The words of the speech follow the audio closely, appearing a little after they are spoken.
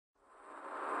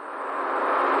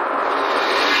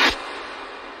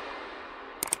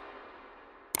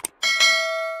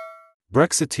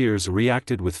Brexiteers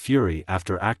reacted with fury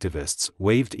after activists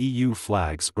waved EU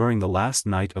flags during the last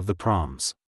night of the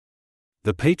Proms.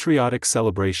 The patriotic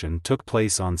celebration took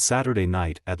place on Saturday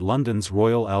night at London's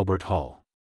Royal Albert Hall.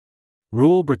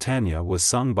 Rule Britannia was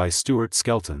sung by Stuart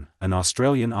Skelton, an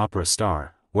Australian opera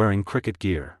star, wearing cricket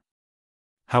gear.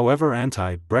 However,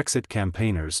 anti-Brexit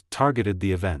campaigners targeted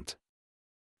the event,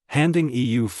 handing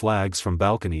EU flags from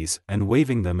balconies and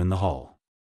waving them in the hall.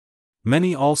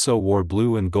 Many also wore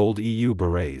blue and gold EU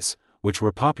berets, which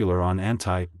were popular on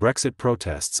anti-Brexit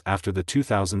protests after the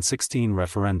 2016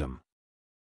 referendum.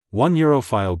 One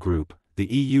Europhile group, the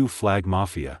EU Flag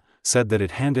Mafia, said that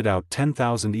it handed out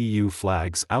 10,000 EU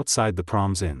flags outside the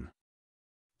Proms in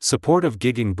support of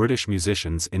gigging British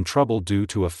musicians in trouble due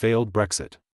to a failed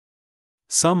Brexit.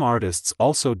 Some artists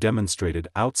also demonstrated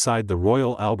outside the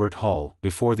Royal Albert Hall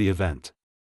before the event,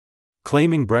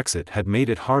 claiming Brexit had made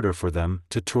it harder for them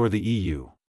to tour the EU.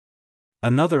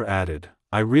 Another added,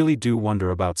 "I really do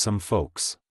wonder about some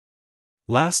folks.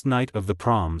 Last night of the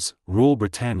Proms, Rule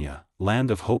Britannia, land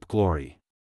of hope glory.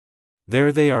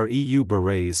 There they are, EU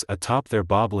berets atop their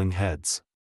bobbling heads,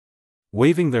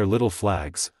 waving their little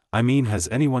flags. I mean, has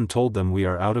anyone told them we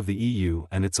are out of the EU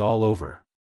and it's all over?"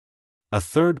 A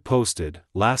third posted,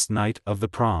 "Last night of the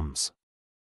Proms.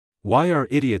 Why are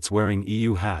idiots wearing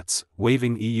EU hats,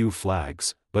 waving EU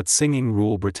flags, but singing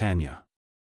Rule Britannia?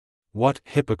 What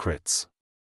hypocrites?"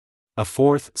 A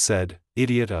fourth said,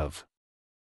 "Idiot of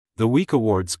the Week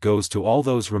awards goes to all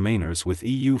those Remainers with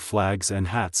EU flags and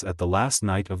hats at the last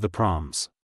night of the Proms.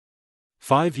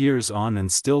 5 years on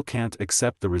and still can't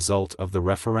accept the result of the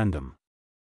referendum."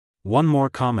 One more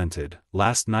commented,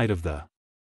 "Last night of the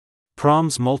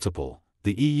Proms multiple.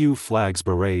 The EU flags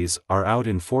berets are out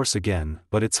in force again,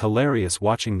 but it's hilarious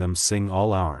watching them sing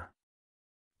all our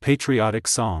patriotic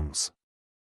songs.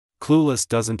 Clueless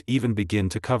doesn't even begin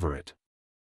to cover it."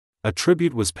 A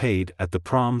tribute was paid at the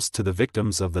Proms to the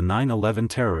victims of the 9/11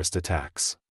 terrorist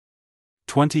attacks,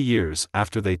 20 years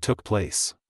after they took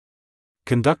place.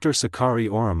 Conductor Sakari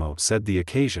Oramo said the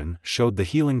occasion showed the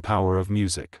healing power of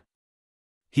music.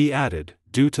 He added,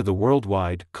 "Due to the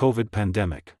worldwide COVID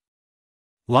pandemic,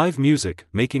 live music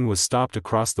making was stopped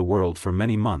across the world for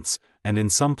many months, and in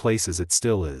some places it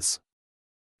still is.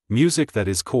 Music that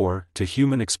is core to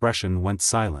human expression went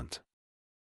silent.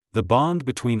 The bond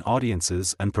between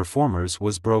audiences and performers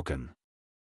was broken."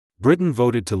 Britain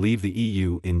voted to leave the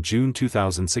EU in June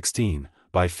 2016,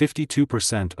 by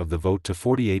 52% of the vote to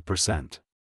 48%.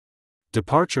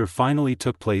 Departure finally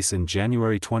took place in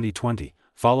January 2020,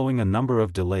 following a number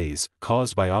of delays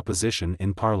caused by opposition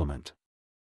in Parliament.